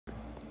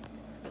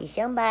Did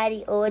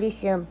somebody order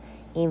some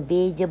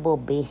invisible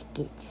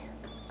biscuits?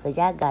 Because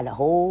I got a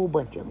whole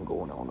bunch of them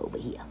going on over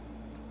here.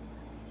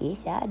 Yes,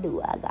 I do.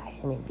 I got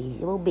some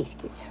invisible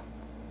biscuits.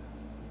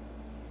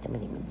 Some of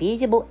them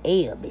invisible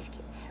air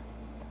biscuits.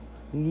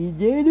 Yes,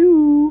 I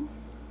do.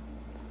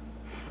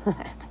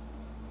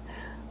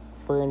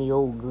 Funny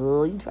old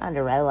girl. You trying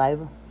to roll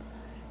over?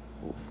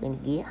 Oh,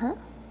 finna get, huh?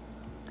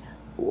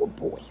 Oh,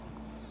 boy.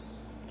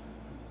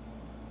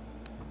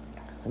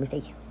 Let me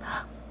see.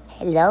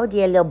 Hello,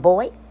 dear little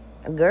boy.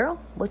 A girl?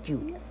 What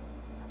you is?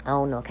 I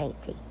don't know. I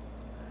can't see.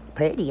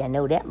 Pretty, I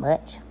know that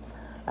much.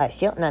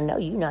 Shelton, I know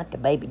you not the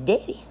baby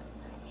daddy.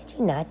 And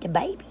you not the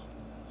baby.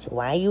 So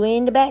why are you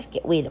in the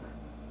basket with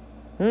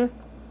him?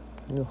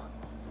 No.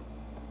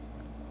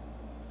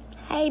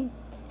 Hey,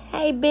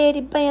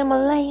 Betty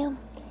Bama Lamb.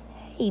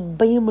 Hey,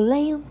 Bama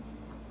Lamb.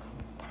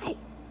 Hey.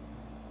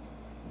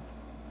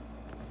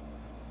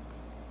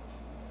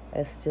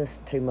 That's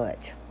just too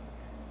much.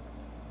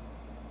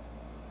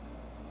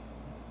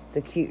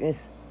 The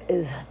cuteness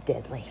is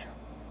deadly.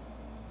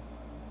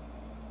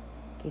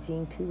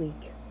 Getting too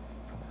weak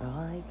from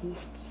all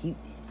this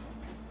cuteness.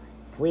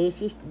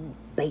 Precious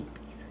babies.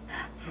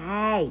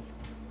 Hey.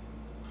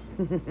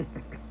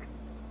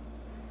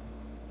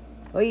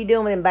 What are you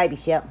doing with them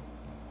babies, Shep?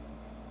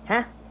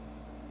 Huh?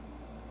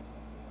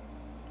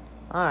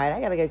 Alright,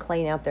 I gotta go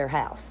clean out their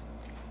house.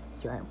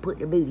 You wanna put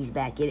their booties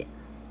back in it?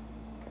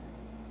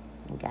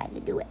 You gotta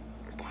do it.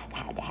 You gotta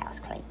have the house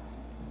clean.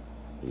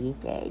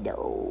 Eat that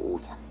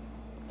nose.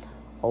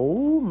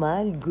 Oh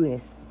my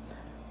goodness.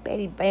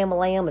 Betty Bama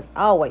Lamb is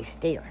always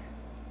staring.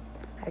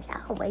 She's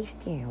always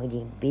staring with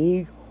them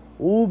big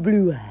old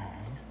blue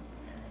eyes.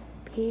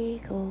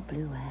 Big old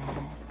blue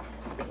eyes.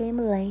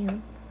 Bama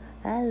Lamb.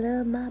 I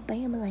love my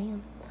Bama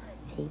Lamb.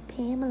 Say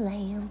Bama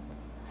Lamb.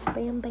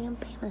 Bam, bam,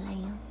 Bama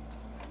Lamb.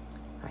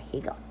 Alright,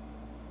 here you go.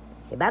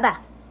 Say bye-bye.